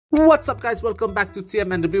What's up guys, welcome back to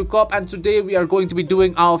TMNW Corp, and today we are going to be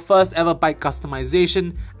doing our first ever bike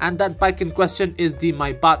customization, and that bike in question is the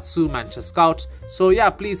Maibatsu Manchez Scout. So yeah,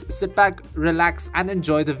 please sit back, relax and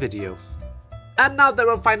enjoy the video. And now that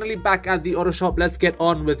we're finally back at the auto shop, let's get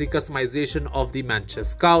on with the customization of the Manchez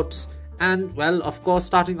Scout. And well, of course,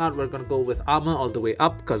 starting out we're gonna go with armor all the way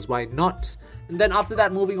up, because why not? And then after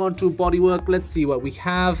that, moving on to bodywork, let's see what we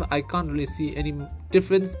have. I can't really see any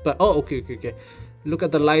difference, but oh, okay. Look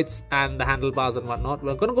at the lights and the handlebars and whatnot.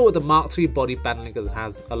 We're gonna go with the Mark III body paneling because it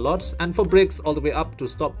has a lot. And for brakes, all the way up to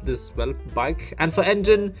stop this, well, bike. And for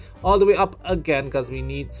engine, all the way up again because we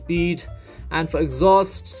need speed. And for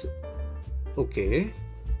exhaust, okay.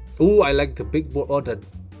 Oh, I like the big bore, or the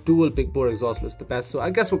dual big bore exhaust looks the best. So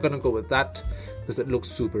I guess we're gonna go with that because it looks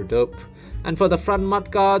super dope. And for the front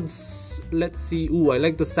mudguards, let's see. Ooh, I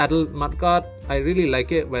like the saddle mudguard. I really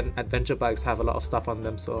like it when adventure bikes have a lot of stuff on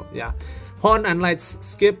them. So yeah. Horn and lights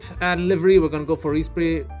skip, and livery we're gonna go for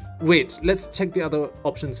respray. Wait, let's check the other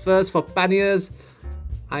options first. For panniers,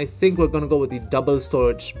 I think we're gonna go with the double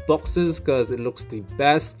storage boxes because it looks the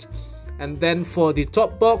best. And then for the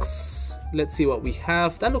top box, let's see what we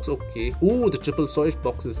have. That looks okay. Ooh, the triple storage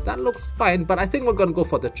boxes, that looks fine, but I think we're gonna go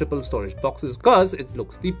for the triple storage boxes because it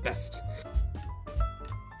looks the best.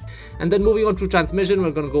 And then moving on to transmission, we're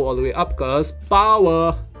gonna go all the way up because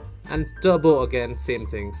power. And turbo again, same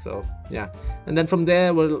thing. So yeah, and then from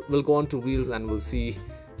there we'll go on to wheels and we'll see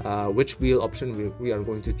which wheel option we are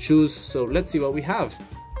going to choose. So let's see what we have.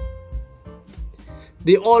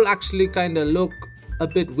 They all actually kind of look a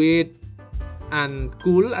bit weird and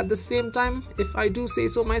cool at the same time, if I do say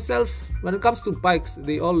so myself. When it comes to bikes,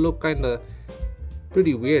 they all look kind of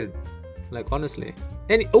pretty weird, like honestly.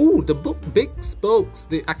 Oh, the big spokes,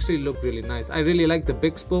 they actually look really nice. I really like the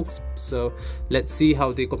big spokes. So let's see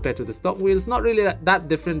how they compare to the stock wheels. Not really that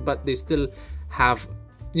different, but they still have,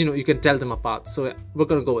 you know, you can tell them apart. So we're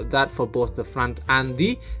gonna go with that for both the front and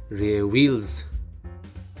the rear wheels.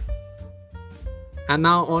 And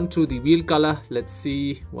now on to the wheel color. Let's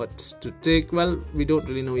see what to take. Well, we don't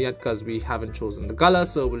really know yet because we haven't chosen the color,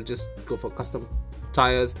 so we'll just go for custom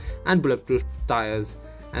tires and bulletproof tires.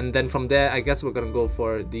 And then from there, I guess we're gonna go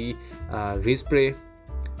for the respray.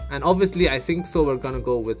 And obviously, I think so we're gonna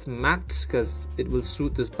go with matte because it will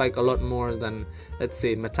suit this bike a lot more than, let's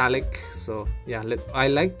say, metallic. So yeah, I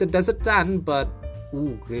like the desert tan, but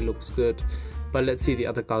ooh, gray looks good. But let's see the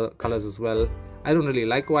other colors as well. I don't really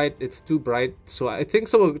like white, it's too bright. So I think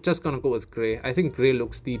so we're just gonna go with gray. I think gray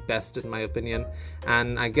looks the best in my opinion.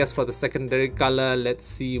 And I guess for the secondary color, let's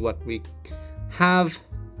see what we have.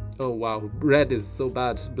 Oh wow, red is so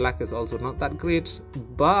bad. Black is also not that great,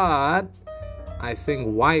 but I think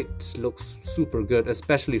white looks super good,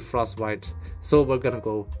 especially frost white. So we're gonna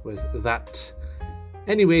go with that.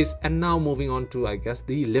 Anyways, and now moving on to, I guess,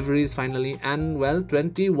 the liveries finally. And well,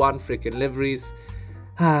 21 freaking liveries.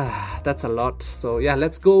 That's a lot. So yeah,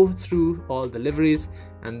 let's go through all the liveries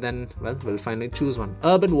and then, well, we'll finally choose one.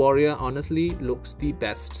 Urban Warrior honestly looks the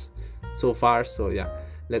best so far. So yeah,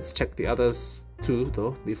 let's check the others too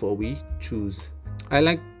though before we choose. I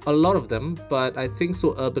like a lot of them, but I think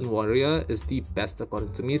so Urban Warrior is the best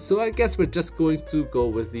according to me. So I guess we're just going to go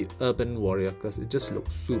with the Urban Warrior because it just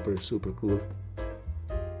looks super cool.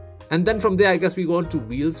 And then from there, I guess we go on to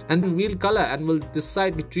wheels and wheel color, and we'll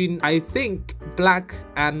decide between, I think, black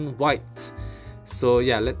and white. So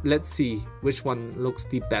yeah, let's see which one looks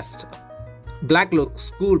the best. Black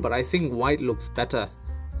looks cool, but I think white looks better.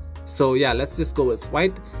 So yeah, let's just go with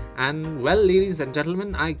white. And well, ladies and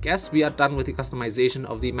gentlemen, I guess we are done with the customization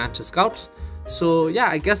of the Manchez Scout. So yeah,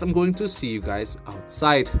 I guess I'm going to see you guys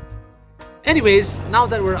outside. Anyways, now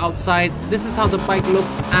that we're outside, this is how the bike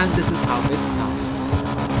looks and this is how it sounds.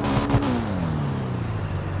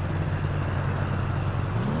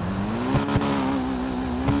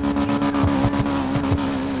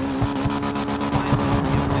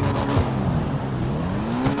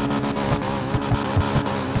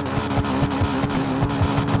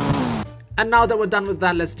 And now that we're done with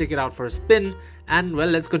that, let's take it out for a spin. And well,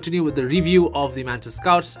 let's continue with the review of the Manchez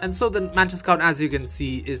Scout. And so the Manchez Scout, as you can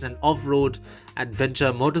see, is an off-road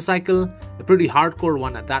adventure motorcycle, a pretty hardcore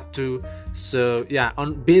one at that too. So yeah,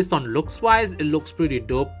 based on looks wise, it looks pretty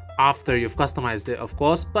dope after you've customized it, of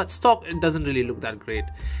course, but stock, it doesn't really look that great.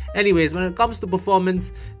 Anyways, when it comes to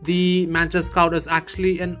performance, the Manchez Scout is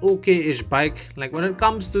actually an okay-ish bike. Like when it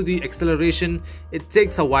comes to the acceleration, it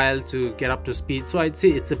takes a while to get up to speed, so I'd say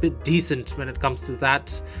it's a bit decent when it comes to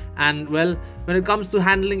that. And well, when it comes to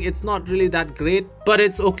handling, it's not really that great, but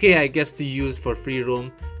it's okay, I guess, to use for free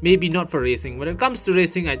roam. Maybe not for racing. When it comes to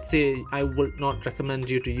racing, I'd say I would not recommend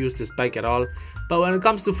you to use this bike at all. But when it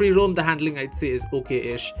comes to free roam, the handling I'd say is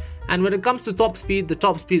okay-ish. And when it comes to top speed, the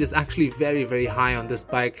top speed is actually very high on this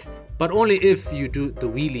bike, but only if you do the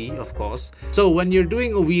wheelie, of course. So when you're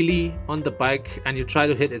doing a wheelie on the bike and you try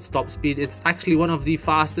to hit its top speed, it's actually one of the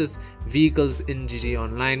fastest vehicles in GG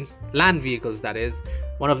Online, land vehicles that is,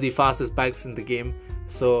 one of the fastest bikes in the game.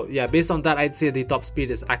 So yeah, based on that, I'd say the top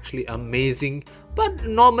speed is actually amazing. But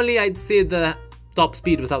normally I'd say the top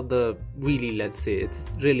speed without the wheelie, let's say,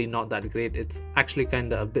 it's really not that great. It's actually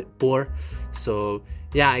kind of a bit poor. So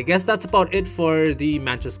yeah, I guess that's about it for the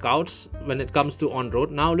Manchez Scout when it comes to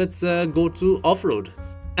on-road. Now let's go to off-road.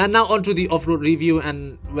 And now on to the off-road review.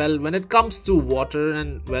 And well, when it comes to water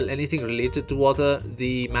and well, anything related to water,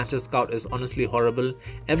 the Manchez Scout is honestly horrible.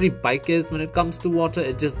 Every bike is, when it comes to water,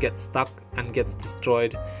 it just gets stuck and gets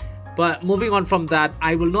destroyed. But moving on from that,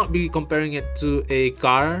 I will not be comparing it to a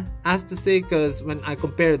car, as to say, because when I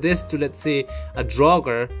compare this to, let's say, a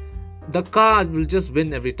Drogger, the car will just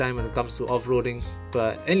win every time when it comes to off-roading.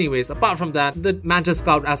 But anyways, apart from that, the Manchez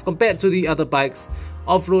Scout, as compared to the other bikes,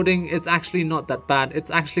 off-roading, it's actually not that bad. It's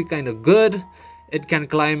actually kind of good. It can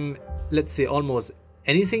climb, let's say, almost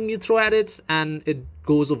anything you throw at it, and it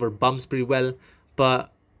goes over bumps pretty well.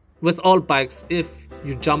 But with all bikes, if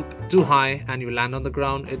you jump too high and you land on the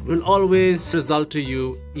ground, it will always result to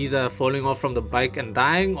you either falling off from the bike and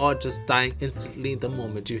dying, or just dying instantly the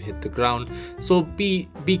moment you hit the ground. So be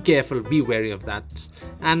careful, be wary of that.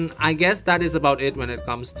 And I guess that is about it when it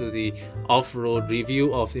comes to the off-road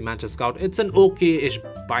review of the Manchez Scout. It's an okay-ish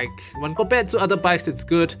bike. When compared to other bikes, it's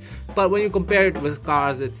good, but when you compare it with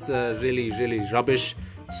cars, it's really rubbish.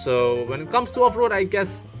 So when it comes to off-road, I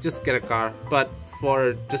guess just get a car. But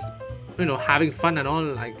for just, you know, having fun and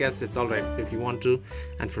all, I guess it's alright if you want to,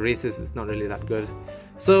 and for races it's not really that good.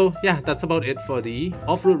 So yeah, that's about it for the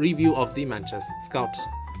off-road review of the Manchez Scout.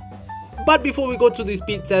 But before we go to the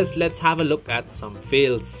speed test, let's have a look at some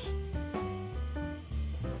fails.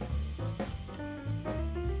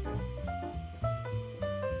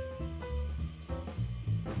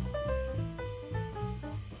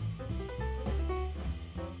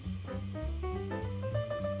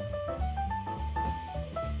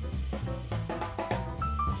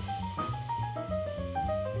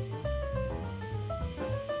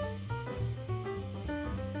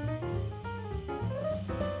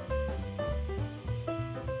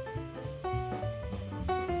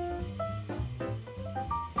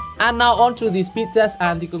 And now on to the speed test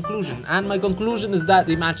and the conclusion. And my conclusion is that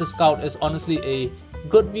the Manchez Scout is honestly a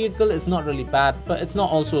good vehicle. It's not really bad, but it's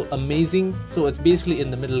not also amazing. So it's basically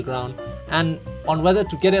in the middle ground. And on whether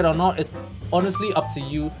to get it or not, it's honestly up to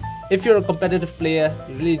you. If you're a competitive player,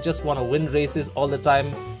 you really just want to win races all the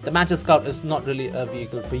time, the Manchez Scout is not really a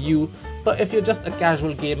vehicle for you. But if you're just a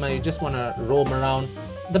casual gamer, you just want to roam around,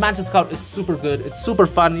 the Manchez Scout is super good. It's super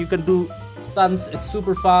fun. You can do stunts. It's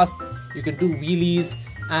super fast. You can do wheelies,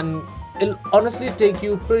 and it'll honestly take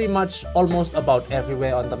you pretty much almost about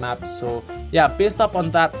everywhere on the map. So yeah, based up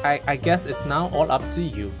on that, I guess it's now all up to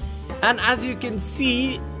you. And as you can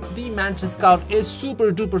see, the Manchez Scout is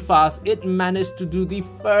super duper fast. It managed to do the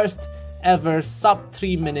first ever sub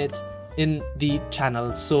 3 minute in the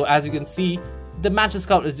channel. So as you can see, the Manchez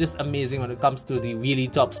Scout is just amazing when it comes to the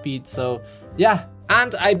wheelie top speed. So yeah,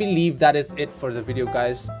 and I believe that is it for the video,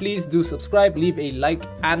 guys. Please do subscribe, leave a like,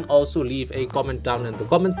 and also leave a comment down in the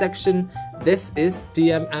comment section. This is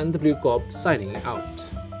TM and the Blue Corp signing out.